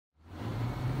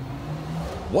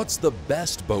What's the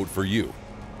best boat for you?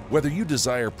 Whether you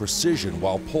desire precision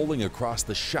while poling across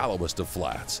the shallowest of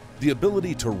flats, the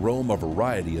ability to roam a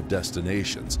variety of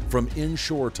destinations from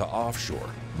inshore to offshore,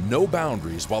 no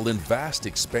boundaries while in vast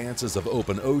expanses of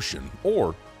open ocean,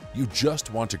 or you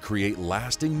just want to create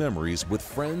lasting memories with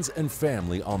friends and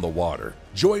family on the water.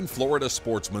 Join Florida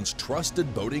Sportsman's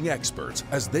trusted boating experts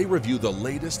as they review the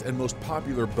latest and most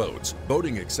popular boats,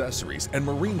 boating accessories, and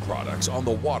marine products on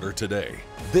the water today.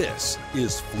 This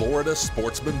is Florida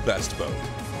Sportsman Best Boat.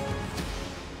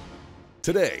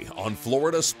 Today on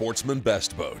Florida Sportsman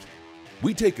Best Boat,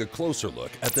 we take a closer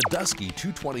look at the Dusky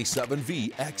 227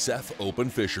 V XF Open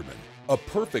Fisherman, a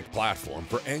perfect platform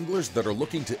for anglers that are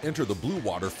looking to enter the blue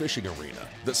water fishing arena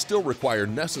that still require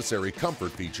necessary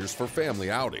comfort features for family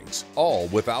outings, all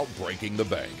without breaking the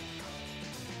bank.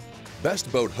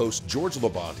 Best Boat host George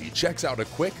LaBonte checks out a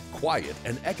quick, quiet,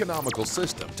 and economical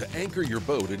system to anchor your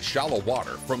boat in shallow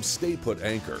water from Stay Put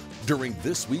Anchor during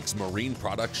this week's Marine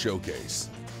Product Showcase.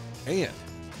 And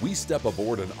we step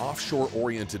aboard an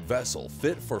offshore-oriented vessel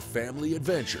fit for family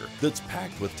adventure that's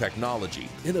packed with technology,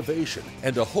 innovation,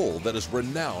 and a hull that is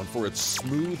renowned for its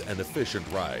smooth and efficient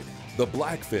ride, the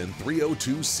Blackfin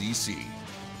 302CC.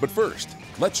 But first,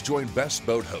 let's join Best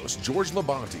Boat host George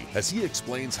LaBonte as he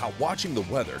explains how watching the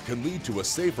weather can lead to a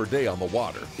safer day on the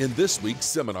water in this week's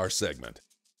seminar segment.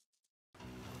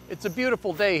 It's a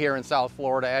beautiful day here in South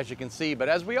Florida, as you can see, but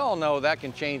as we all know, that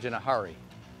can change in a hurry.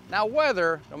 Now,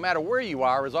 weather, no matter where you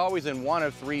are, is always in one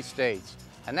of three states,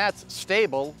 and that's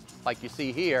stable, like you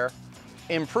see here,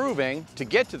 improving to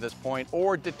get to this point,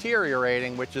 or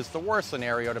deteriorating, which is the worst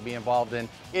scenario to be involved in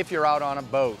if you're out on a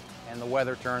boat and the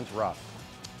weather turns rough.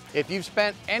 If you've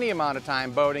spent any amount of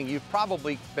time boating, you've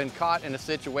probably been caught in a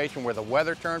situation where the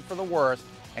weather turned for the worst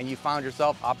and you found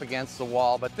yourself up against the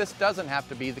wall, but this doesn't have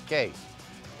to be the case.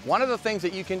 One of the things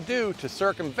that you can do to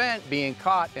circumvent being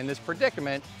caught in this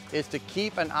predicament is to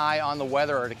keep an eye on the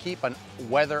weather, or to keep a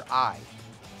weather eye.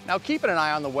 Now, keeping an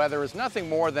eye on the weather is nothing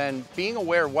more than being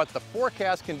aware of what the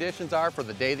forecast conditions are for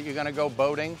the day that you're going to go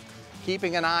boating,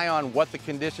 keeping an eye on what the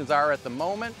conditions are at the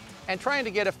moment, and trying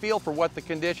to get a feel for what the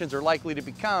conditions are likely to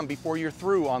become before you're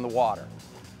through on the water.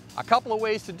 A couple of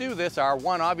ways to do this are,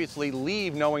 one, obviously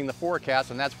leave knowing the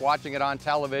forecast, and that's watching it on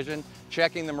television,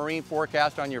 checking the marine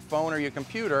forecast on your phone or your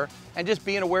computer, and just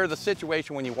being aware of the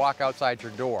situation when you walk outside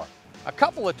your door. A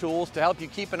couple of tools to help you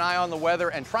keep an eye on the weather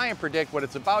and try and predict what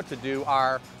it's about to do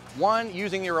are, one,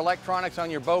 using your electronics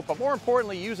on your boat, but more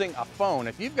importantly, using a phone.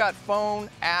 If you've got phone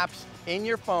apps in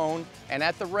your phone and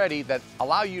at the ready that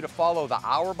allow you to follow the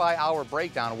hour-by-hour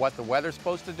breakdown of what the weather's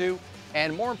supposed to do,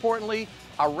 and more importantly,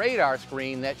 a radar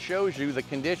screen that shows you the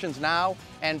conditions now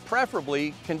and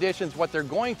preferably conditions what they're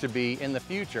going to be in the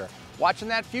future. Watching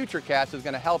that future cast is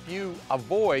going to help you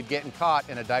avoid getting caught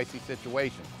in a dicey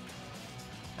situation.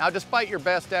 Now, despite your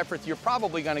best efforts, you're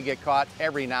probably going to get caught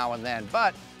every now and then,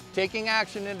 but taking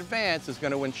action in advance is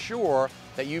going to ensure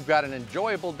that you've got an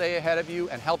enjoyable day ahead of you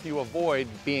and help you avoid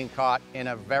being caught in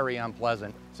a very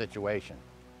unpleasant situation.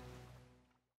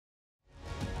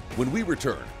 When we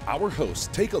return, our hosts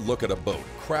take a look at a boat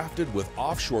crafted with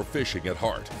offshore fishing at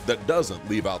heart that doesn't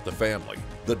leave out the family,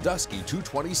 the Dusky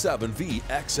 227 V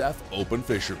XF Open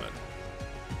Fisherman.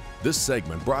 This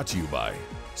segment brought to you by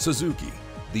Suzuki,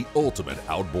 the ultimate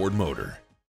outboard motor.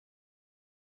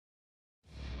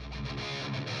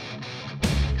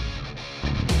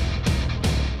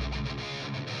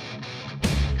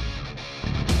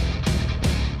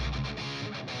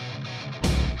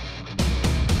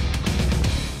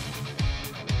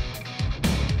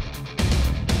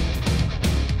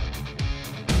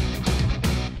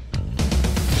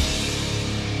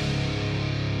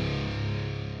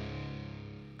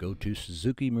 Go to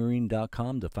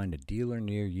SuzukiMarine.com to find a dealer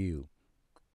near you.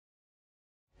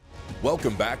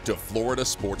 Welcome back to Florida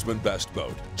Sportsman Best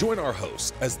Boat. Join our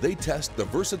hosts as they test the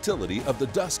versatility of the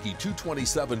Dusky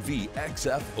 227 V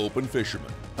XF Open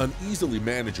Fisherman, an easily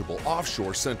manageable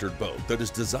offshore-centered boat that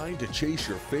is designed to chase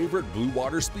your favorite blue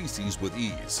water species with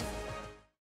ease.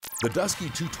 The Dusky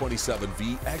 227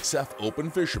 V XF Open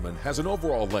Fisherman has an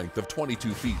overall length of 22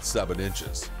 feet 7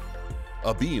 inches,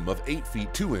 a beam of 8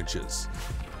 feet 2 inches,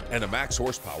 and a max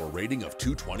horsepower rating of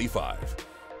 225.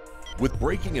 With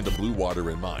breaking into blue water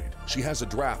in mind, she has a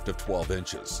draft of 12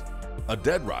 inches, a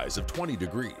dead rise of 20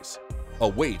 degrees, a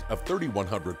weight of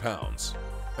 3,100 pounds,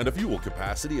 and a fuel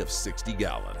capacity of 60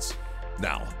 gallons.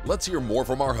 Now, let's hear more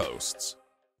from our hosts.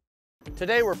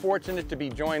 Today we're fortunate to be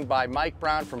joined by Mike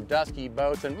Brown from Dusky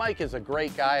Boats, and Mike is a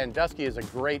great guy and Dusky is a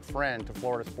great friend to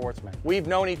Florida Sportsman. We've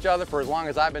known each other for as long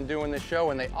as I've been doing this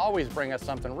show, and they always bring us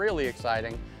something really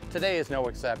exciting. Today is no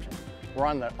exception. We're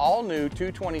on the all-new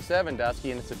 227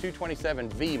 Dusky, and it's a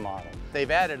 227V model. They've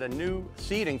added a new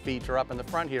seating feature up in the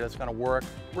front here that's going to work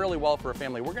really well for a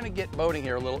family. We're going to get boating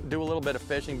here, do a little bit of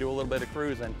fishing, do a little bit of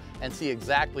cruising, and see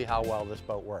exactly how well this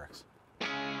boat works.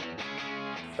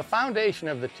 The foundation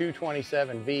of the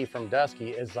 227V from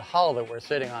Dusky is the hull that we're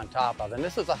sitting on top of, and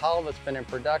this is a hull that's been in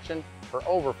production for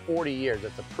over 40 years.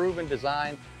 It's a proven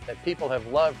design that people have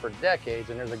loved for decades,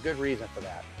 and there's a good reason for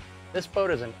that. This boat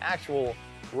is an actual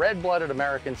red-blooded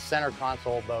American center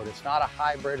console boat. It's not a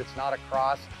hybrid, it's not a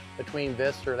cross between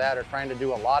this or that or trying to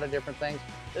do a lot of different things.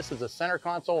 This is a center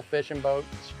console fishing boat,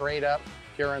 straight up,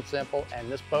 pure and simple,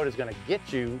 and this boat is going to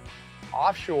get you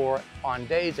offshore on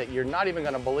days that you're not even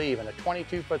going to believe. In a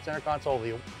 22-foot center console,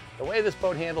 the way this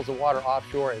boat handles the water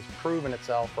offshore has proven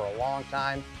itself for a long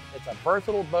time. It's a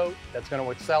versatile boat that's going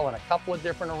to excel in a couple of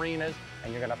different arenas,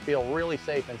 and you're going to feel really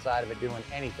safe inside of it doing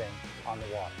anything on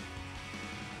the water.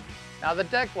 Now, the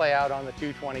deck layout on the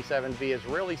 227V is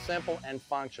really simple and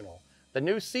functional. The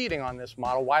new seating on this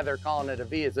model, why they're calling it a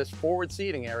V, is this forward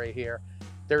seating area here.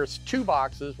 There's two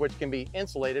boxes which can be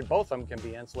insulated. Both of them can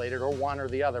be insulated, or one or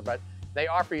the other, but they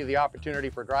offer you the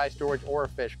opportunity for dry storage or a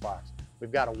fish box.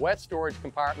 We've got a wet storage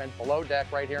compartment below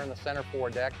deck right here in the center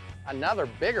foredeck, another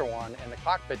bigger one in the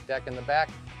cockpit deck in the back,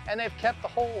 and they've kept the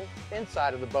whole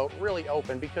inside of the boat really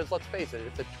open because, let's face it,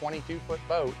 it's a 22-foot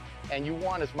boat and you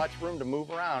want as much room to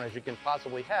move around as you can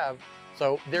possibly have,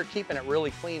 so they're keeping it really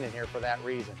clean in here for that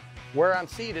reason. Where I'm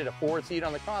seated, a forward seat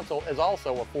on the console, is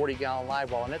also a 40-gallon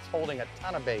live well, and it's holding a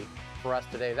ton of bait for us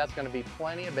today. That's going to be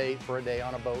plenty of bait for a day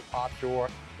on a boat, offshore,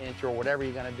 inshore, whatever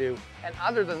you're going to do. And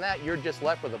other than that, you're just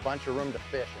left with a bunch of room to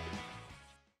fish in.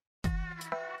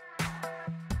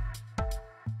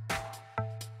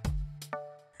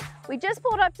 We just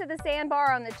pulled up to the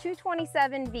sandbar on the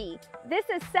 227V. This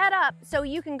is set up so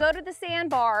you can go to the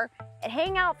sandbar and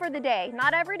hang out for the day.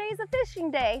 Not every day is a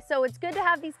fishing day, so it's good to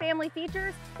have these family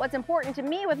features. What's important to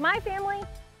me with my family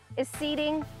is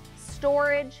seating,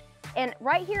 storage, and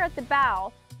right here at the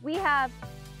bow, we have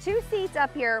 2 seats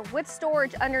up here with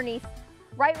storage underneath.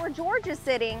 Right where George is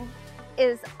sitting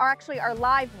is actually our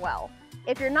live well.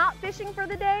 If you're not fishing for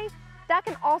the day, that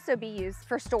can also be used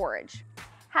for storage.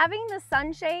 Having the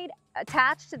sunshade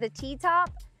attached to the T-top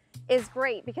is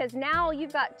great because now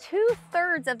you've got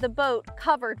 2/3 of the boat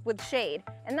covered with shade,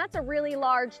 and that's a really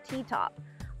large T-top.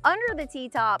 Under the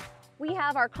T-top, we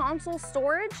have our console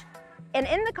storage, and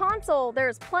in the console,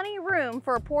 there's plenty of room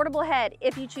for a portable head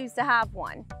if you choose to have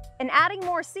one. And adding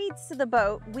more seats to the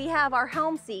boat, we have our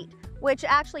helm seat, which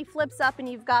actually flips up and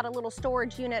you've got a little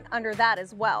storage unit under that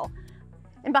as well.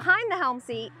 And behind the helm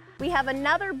seat, we have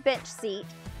another bench seat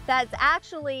that's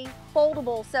actually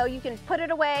foldable, so you can put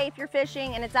it away if you're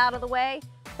fishing and it's out of the way.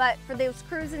 But for those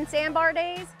cruising sandbar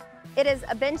days, it is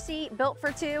a bench seat built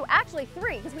for 2, actually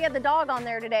 3, because we had the dog on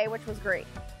there today, which was great.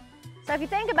 So if you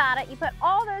think about it, you put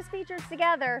all those features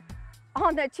together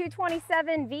on the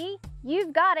 227V,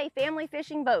 you've got a family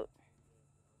fishing boat.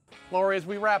 Lori, as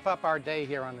we wrap up our day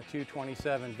here on the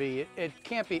 227V, it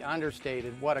can't be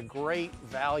understated what a great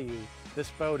value this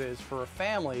boat is for a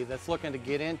family that's looking to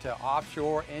get into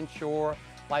offshore, inshore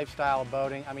lifestyle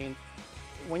boating. I mean,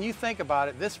 when you think about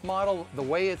it, this model, the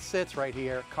way it sits right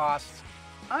here, costs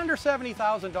under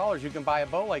 $70,000. You can buy a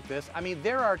boat like this. I mean,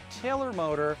 there are tiller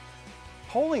motor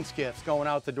poling skiffs going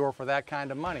out the door for that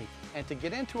kind of money. And to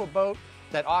get into a boat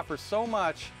that offers so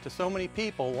much to so many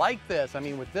people like this, I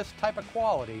mean, with this type of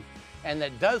quality, and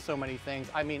that does so many things,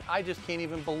 I mean, I just can't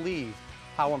even believe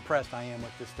how impressed I am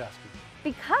with this Dusky.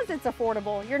 Because it's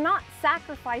affordable, you're not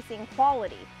sacrificing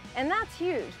quality, and that's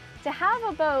huge. To have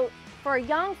a boat for a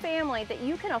young family that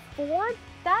you can afford,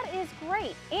 that is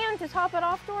great. And to top it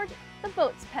off, George, the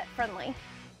boat's pet friendly.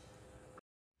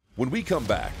 When we come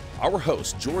back, our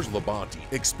host, George LaBonte,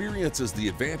 experiences the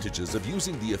advantages of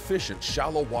using the efficient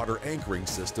shallow water anchoring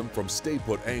system from Stay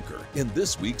Put Anchor in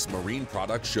this week's Marine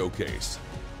Product Showcase.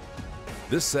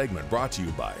 This segment brought to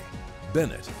you by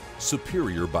Bennett,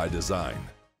 superior by design.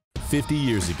 50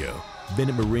 years ago,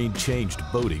 Bennett Marine changed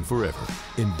boating forever,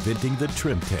 inventing the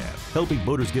trim tab, helping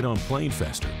boaters get on plane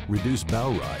faster, reduce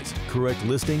bow rise, correct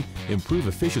listing, improve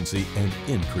efficiency, and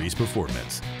increase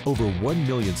performance. Over 1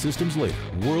 million systems later,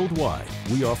 worldwide,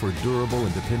 we offer durable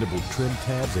and dependable trim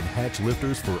tabs and hatch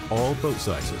lifters for all boat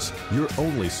sizes. Your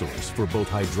only source for both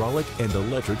hydraulic and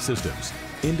electric systems.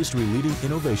 Industry-leading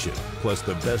innovation, plus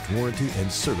the best warranty and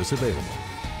service available.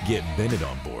 Get Bennett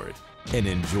on board and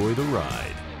enjoy the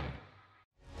ride.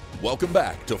 Welcome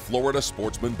back to Florida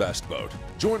Sportsman Best Boat.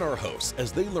 Join our hosts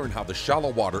as they learn how the shallow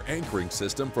water anchoring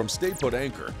system from Stay Put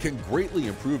Anchor can greatly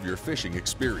improve your fishing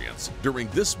experience during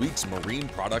this week's Marine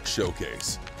Product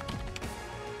Showcase.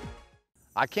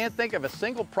 I can't think of a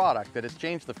single product that has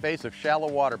changed the face of shallow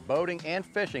water boating and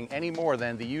fishing any more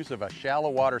than the use of a shallow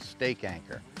water stake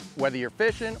anchor. Whether you're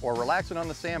fishing or relaxing on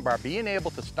the sandbar, being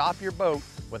able to stop your boat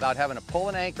without having to pull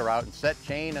an anchor out and set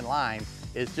chain and line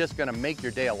is just going to make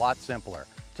your day a lot simpler.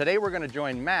 Today we're going to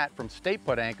join Matt from Stay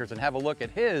Put Anchors and have a look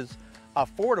at his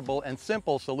affordable and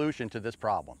simple solution to this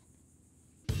problem.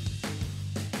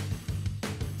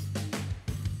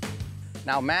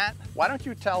 Now Matt, why don't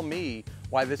you tell me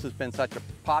why this has been such a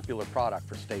popular product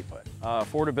for Stay Put?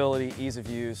 Affordability, ease of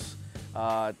use,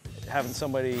 having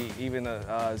somebody even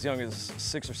as young as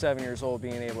 6 or 7 years old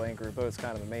being able to anchor a boat is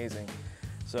kind of amazing.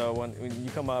 So when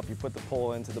you come up, you put the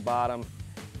pole into the bottom,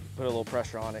 put a little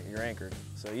pressure on it, you're anchored.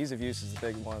 So ease of use is the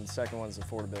big one. The second one is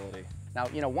affordability. Now,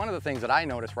 you know, one of the things that I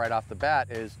noticed right off the bat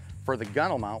is for the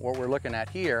gunnel mount, what we're looking at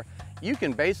here, you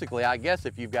can basically, I guess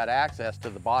if you've got access to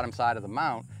the bottom side of the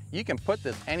mount, you can put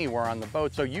this anywhere on the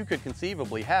boat, so you could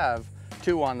conceivably have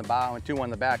 2 on the bow and 2 on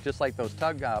the back, just like those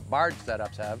tug barge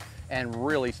setups have, and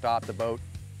really stop the boat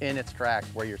in its tracks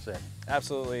where you're sitting.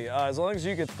 Absolutely. As long as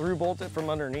you can through bolt it from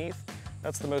underneath,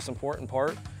 that's the most important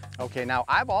part. Okay, now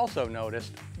I've also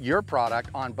noticed your product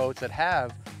on boats that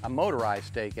have a motorized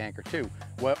stake anchor too,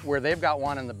 where they've got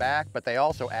one in the back, but they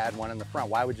also add one in the front.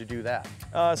 Why would you do that?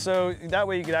 So that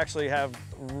way you could actually have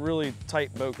really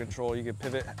tight boat control. You could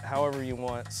pivot however you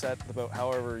want, set the boat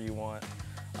however you want.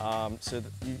 So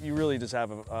you really just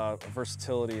have a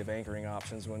versatility of anchoring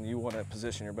options when you want to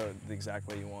position your boat the exact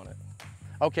way you want it.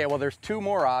 Okay, well there's 2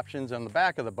 more options on the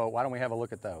back of the boat. Why don't we have a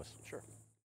look at those? Sure.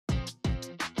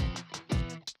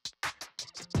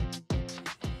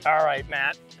 All right,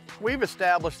 Matt, we've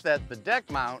established that the deck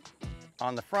mount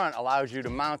on the front allows you to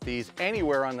mount these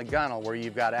anywhere on the gunnel where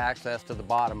you've got access to the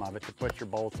bottom of it to put your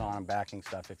bolts on and backing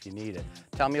stuff if you need it.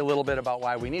 Tell me a little bit about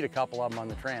why we need a couple of them on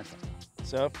the transom.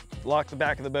 So lock the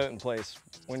back of the boat in place.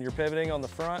 When you're pivoting on the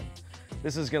front,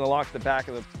 this is going to lock the back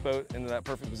of the boat into that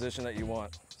perfect position that you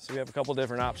want. So we have a couple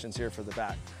different options here for the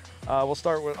back. We'll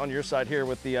start on your side here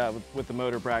with the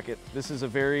motor bracket. This is a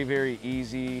very, very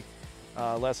easy,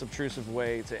 less obtrusive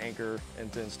way to anchor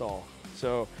and to install.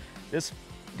 So this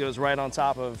goes right on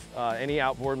top of any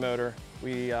outboard motor.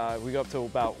 We go up to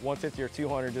about 150 or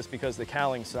 200 just because the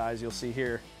cowling size you'll see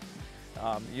here.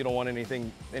 You don't want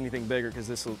anything bigger because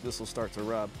this will start to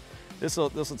rub. This will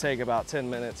take about 10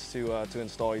 minutes to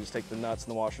install. You just take the nuts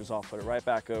and the washers off, put it right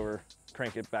back over,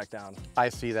 crank it back down. I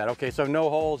see that. Okay, so no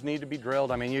holes need to be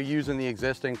drilled. I mean, you're using the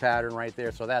existing pattern right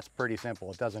there, so that's pretty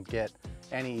simple. It doesn't get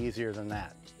any easier than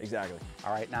that. Exactly.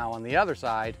 All right, now on the other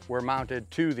side, we're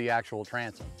mounted to the actual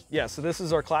transom. Yeah, so this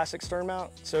is our classic stern mount.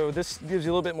 So this gives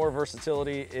you a little bit more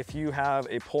versatility if you have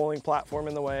a polling platform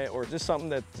in the way or just something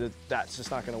that's just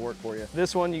not going to work for you.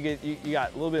 This one, you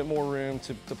got a little bit more room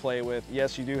to play with.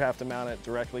 Yes, you do have to mount it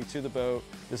directly to the boat.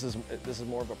 This is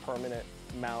more of a permanent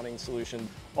mounting solution.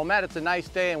 Well, Matt, it's a nice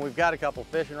day and we've got a couple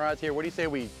fishing rods here. What do you say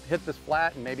we hit this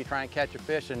flat and maybe try and catch a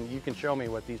fish, and you can show me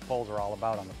what these poles are all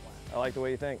about on the flat? I like the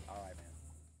way you think. All right,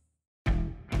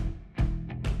 man.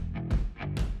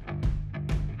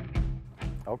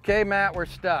 Okay, Matt, we're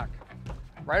stuck.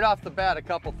 Right off the bat, a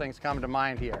couple things come to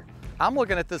mind here. I'm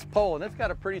looking at this pole and it's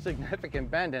got a pretty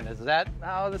significant bend in it. Is that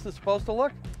how this is supposed to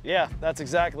look? Yeah, that's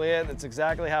exactly it. That's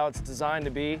exactly how it's designed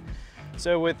to be.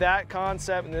 So with that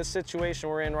concept in this situation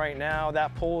we're in right now,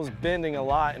 that pole is bending a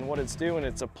lot, and what it's doing,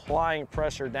 it's applying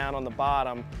pressure down on the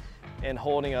bottom and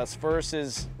holding us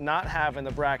versus not having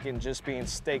the bracket and just being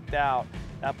staked out.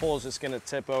 That pole is just going to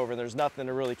tip over. There's nothing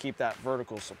to really keep that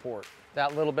vertical support.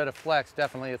 That little bit of flex,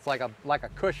 definitely, it's like a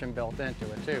cushion built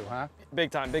into it too, huh? Big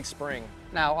time, big spring.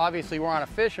 Now, obviously we're on a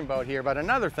fishing boat here, but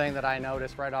another thing that I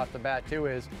noticed right off the bat too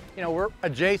is, you know, we're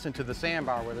adjacent to the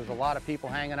sandbar where there's a lot of people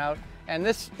hanging out, and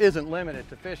this isn't limited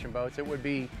to fishing boats. It would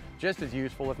be just as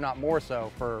useful, if not more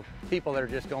so, for people that are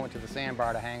just going to the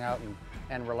sandbar to hang out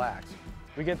and relax.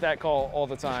 We get that call all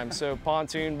the time. So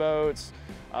pontoon boats,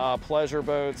 pleasure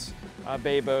boats,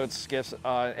 bay boats, skiffs,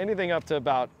 anything up to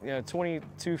about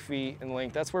 22 feet in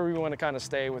length. That's where we want to kind of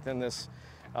stay within this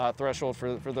threshold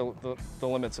for the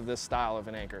limits of this style of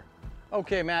an anchor.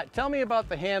 Okay, Matt, tell me about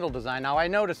the handle design. Now, I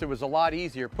noticed it was a lot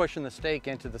easier pushing the stake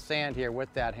into the sand here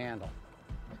with that handle.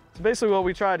 So basically what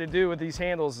we try to do with these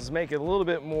handles is make it a little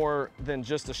bit more than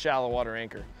just a shallow water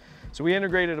anchor. So we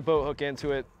integrated a boat hook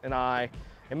into it, an eye,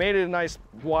 and made it a nice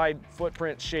wide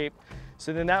footprint shape.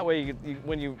 So then that way,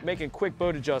 when you're making quick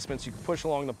boat adjustments, you can push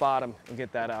along the bottom and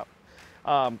get that out.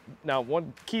 Now,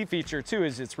 one key feature too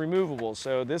is it's removable.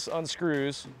 So this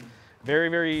unscrews very,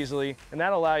 very easily. And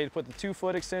that'll allow you to put the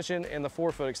 2-foot extension and the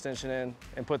 4-foot extension in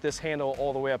and put this handle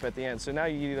all the way up at the end. So now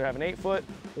you either have an 8-foot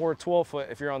or a 12-foot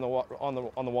if you're on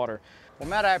the water. Well,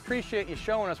 Matt, I appreciate you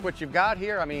showing us what you've got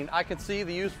here. I mean, I can see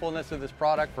the usefulness of this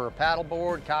product for a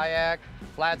paddleboard, kayak,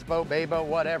 flats boat, bay boat,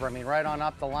 whatever. I mean, right on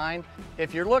up the line.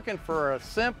 If you're looking for a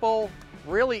simple,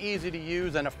 really easy to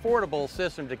use and affordable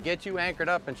system to get you anchored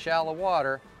up in shallow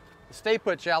water, the Stay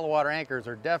Put shallow water anchors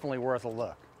are definitely worth a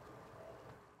look.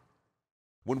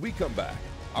 When we come back,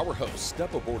 our hosts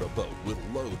step aboard a boat with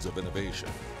loads of innovation,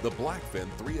 the Blackfin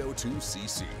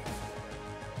 302CC.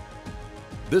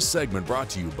 This segment brought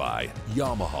to you by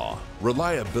Yamaha.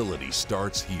 Reliability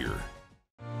starts here.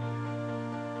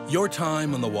 Your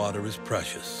time on the water is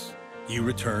precious. You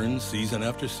return season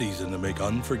after season to make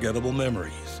unforgettable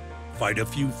memories, fight a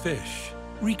few fish,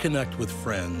 reconnect with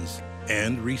friends,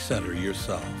 and recenter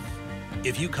yourself.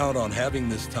 If you count on having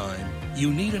this time,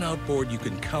 you need an outboard you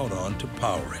can count on to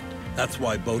power it. That's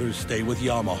why boaters stay with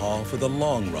Yamaha for the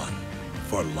long run,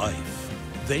 for life.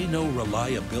 They know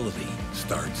reliability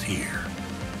starts here.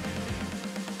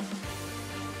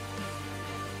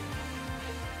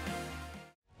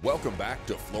 Welcome back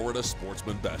to Florida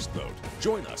Sportsman Best Boat.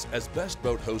 Join us as Best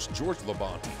Boat host George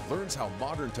LaBonte learns how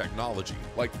modern technology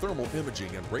like thermal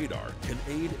imaging and radar can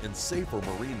aid in safer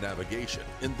marine navigation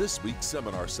in this week's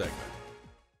seminar segment.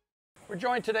 We're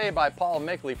joined today by Paul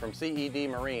Mickley from CED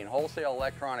Marine, wholesale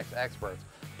electronics experts.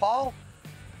 Paul,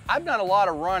 I've done a lot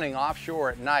of running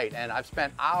offshore at night, and I've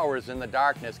spent hours in the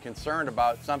darkness concerned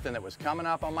about something that was coming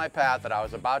up on my path that I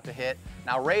was about to hit.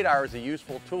 Now, radar is a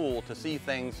useful tool to see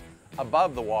things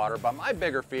above the water, but my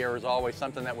bigger fear is always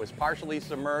something that was partially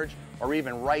submerged or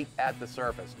even right at the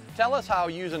surface. Tell us how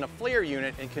using a FLIR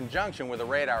unit in conjunction with a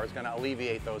radar is going to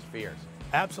alleviate those fears.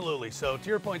 Absolutely. So to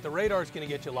your point, the radar is going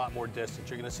to get you a lot more distance.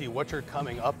 You're going to see what you're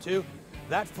coming up to.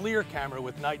 That FLIR camera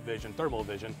with night vision, thermal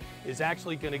vision, is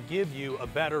actually going to give you a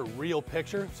better real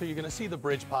picture. So you're going to see the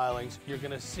bridge pilings, you're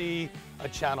going to see a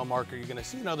channel marker, you're going to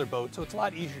see another boat, so it's a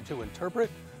lot easier to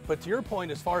interpret. But to your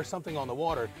point, as far as something on the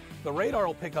water, the radar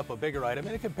will pick up a bigger item,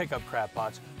 and it can pick up crab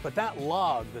pots, but that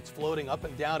log that's floating up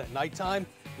and down at nighttime,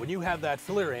 when you have that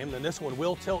FLIR aim, then this one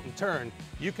will tilt and turn.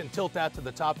 You can tilt that to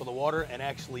the top of the water and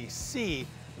actually see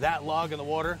that log in the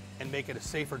water and make it a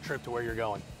safer trip to where you're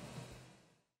going.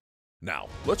 Now,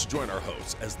 let's join our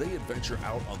hosts as they adventure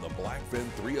out on the Blackfin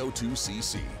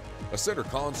 302CC, a center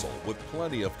console with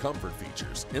plenty of comfort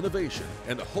features, innovation,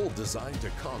 and a hull designed to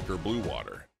conquer blue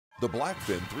water. The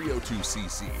Blackfin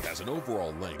 302CC has an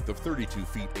overall length of 32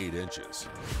 feet 8 inches,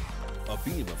 a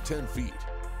beam of 10 feet,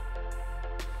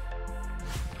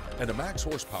 and a max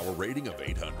horsepower rating of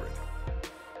 800.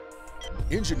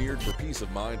 Engineered for peace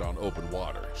of mind on open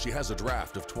water, she has a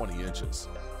draft of 20 inches,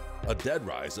 a dead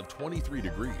rise of 23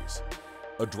 degrees,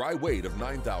 a dry weight of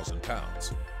 9,000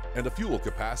 pounds, and a fuel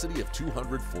capacity of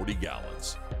 240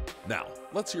 gallons. Now,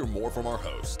 let's hear more from our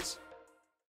hosts.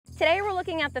 Today we're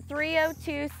looking at the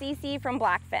 302CC from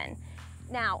Blackfin.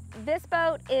 Now, this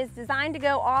boat is designed to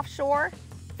go offshore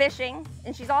fishing,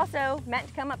 and she's also meant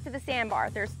to come up to the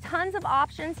sandbar. There's tons of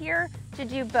options here to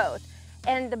do both.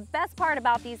 And the best part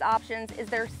about these options is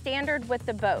they're standard with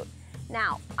the boat.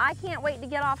 Now, I can't wait to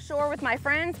get offshore with my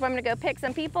friends, so I'm gonna go pick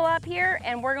some people up here,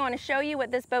 and we're going to show you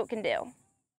what this boat can do.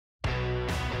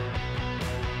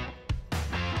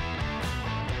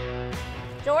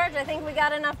 George, I think we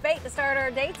got enough bait to start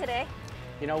our day today.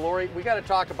 You know, Lori, we got to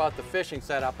talk about the fishing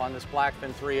setup on this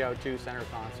Blackfin 302 center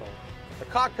console. The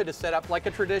cockpit is set up like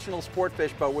a traditional sport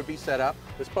fish boat would be set up.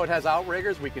 This boat has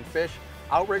outriggers. We can fish,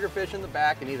 outrigger fish in the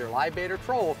back and either live bait or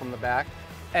troll from the back,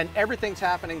 and everything's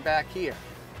happening back here.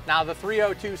 Now, the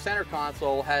 302 center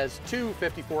console has two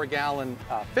 54-gallon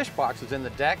fish boxes in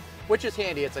the deck, which is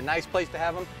handy. It's a nice place to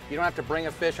have them. You don't have to bring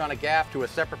a fish on a gaff to a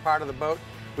separate part of the boat.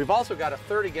 We've also got a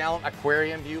 30-gallon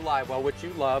aquarium view live well, which you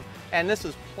love, and this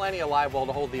is plenty of live well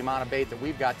to hold the amount of bait that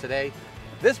we've got today.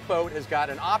 This boat has got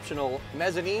an optional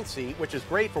mezzanine seat, which is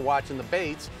great for watching the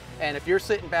baits, and if you're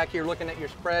sitting back here looking at your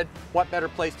spread, what better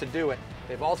place to do it?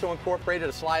 They've also incorporated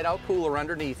a slide-out cooler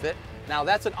underneath it. Now,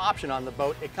 that's an option on the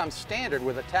boat. It comes standard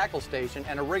with a tackle station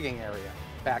and a rigging area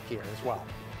back here as well.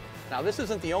 Now, this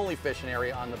isn't the only fishing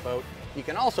area on the boat. You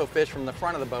can also fish from the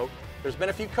front of the boat. There's been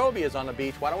a few cobias on the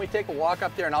beach. Why don't we take a walk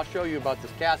up there and I'll show you about this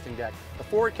casting deck. The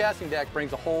forward casting deck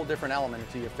brings a whole different element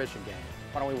into your fishing game.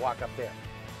 Why don't we walk up there?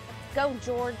 Go,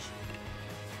 George.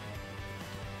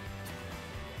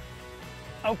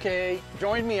 Okay,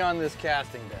 join me on this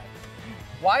casting deck.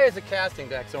 Why is a casting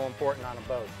deck so important on a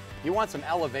boat? You want some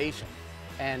elevation,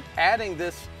 and adding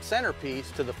this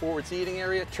centerpiece to the forward seating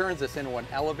area turns this into an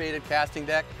elevated casting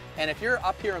deck. And if you're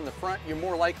up here in the front, you're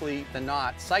more likely than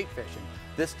not sight fishing.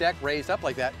 This deck raised up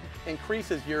like that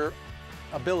increases your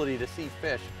ability to see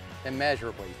fish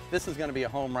immeasurably. This is going to be a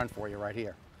home run for you right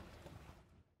here.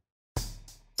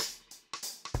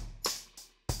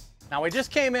 Now we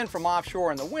just came in from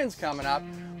offshore and the wind's coming up.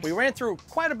 We ran through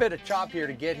quite a bit of chop here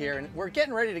to get here, and we're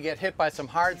getting ready to get hit by some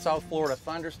hard South Florida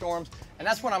thunderstorms, and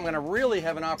that's when I'm going to really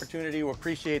have an opportunity to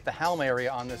appreciate the helm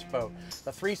area on this boat.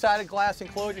 The three-sided glass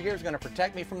enclosure here is going to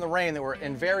protect me from the rain that we're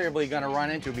invariably going to run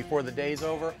into before the day's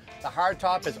over. The hard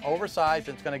top is oversized.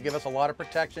 It's going to give us a lot of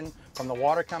protection from the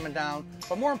water coming down,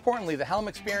 but more importantly, the helm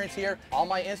experience here, all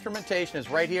my instrumentation is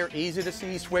right here, easy to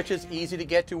see, switches easy to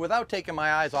get to without taking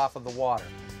my eyes off of the water.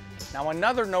 Now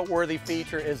another noteworthy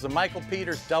feature is the Michael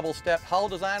Peters double-step hull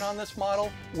design on this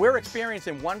model. We're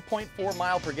experiencing 1.4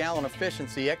 mile per gallon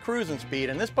efficiency at cruising speed,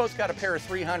 and this boat's got a pair of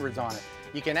 300s on it.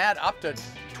 You can add up to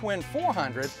twin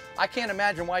 400s. I can't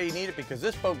imagine why you need it because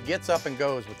this boat gets up and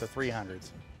goes with the 300s.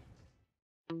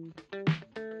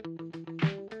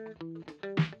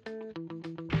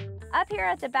 Up here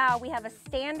at the bow, we have a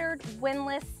standard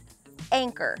windlass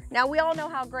anchor. Now we all know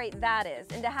how great that is,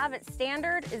 and to have it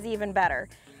standard is even better.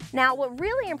 Now what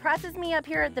really impresses me up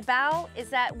here at the bow is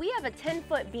that we have a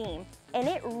 10-foot beam, and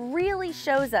it really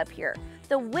shows up here.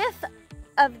 The width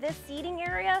of this seating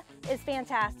area is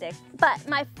fantastic, but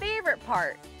my favorite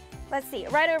part, let's see,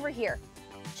 right over here.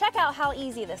 Check out how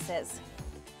easy this is.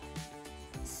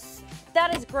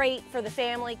 That is great for the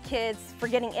family, kids, for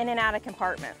getting in and out of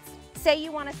compartments. Say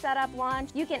you want to set up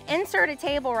lunch, you can insert a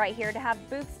table right here to have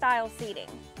booth-style seating.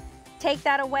 Take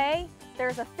that away,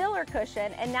 there's a filler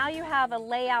cushion, and now you have a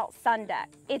layout sun deck.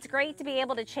 It's great to be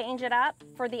able to change it up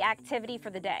for the activity for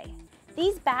the day.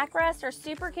 These backrests are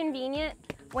super convenient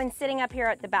when sitting up here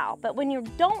at the bow, but when you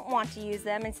don't want to use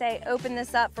them and say open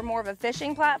this up for more of a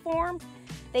fishing platform,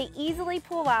 they easily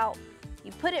pull out.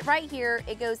 You put it right here,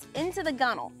 it goes into the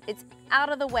gunnel. It's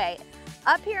out of the way.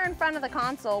 Up here in front of the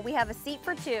console, we have a seat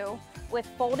for two with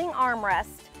folding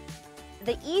armrest,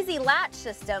 the easy latch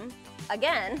system,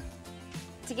 again,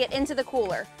 to get into the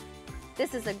cooler.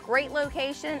 This is a great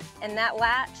location, and that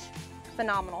latch,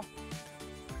 phenomenal.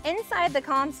 Inside the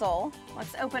console,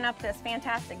 let's open up this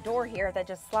fantastic door here that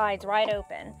just slides right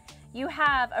open. You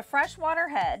have a freshwater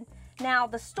head. Now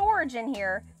the storage in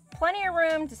here, plenty of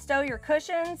room to stow your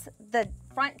cushions, the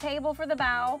front table for the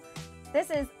bow. This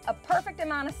is a perfect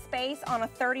amount of space on a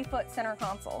 30-foot center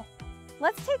console.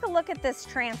 Let's take a look at this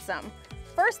transom.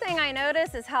 First thing I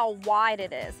notice is how wide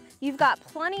it is. You've got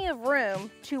plenty of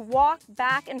room to walk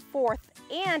back and forth,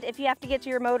 and if you have to get to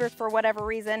your motors for whatever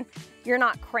reason, you're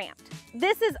not cramped.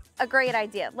 This is a great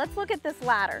idea. Let's look at this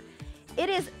ladder. It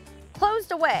is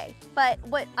closed away, but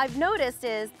what I've noticed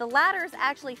is the ladder is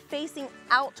actually facing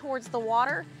out towards the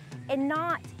water and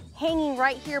not hanging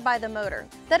right here by the motor.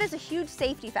 That is a huge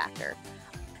safety factor.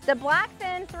 The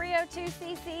Blackfin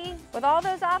 302CC, with all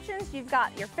those options, you've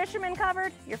got your fisherman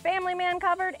covered, your family man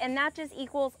covered, and that just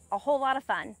equals a whole lot of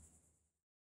fun.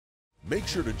 Make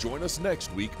sure to join us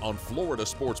next week on Florida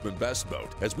Sportsman Best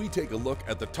Boat as we take a look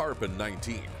at the Tarpon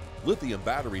 19, lithium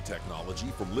battery technology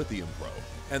from Lithium Pro,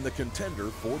 and the Contender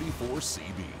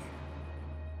 44CB.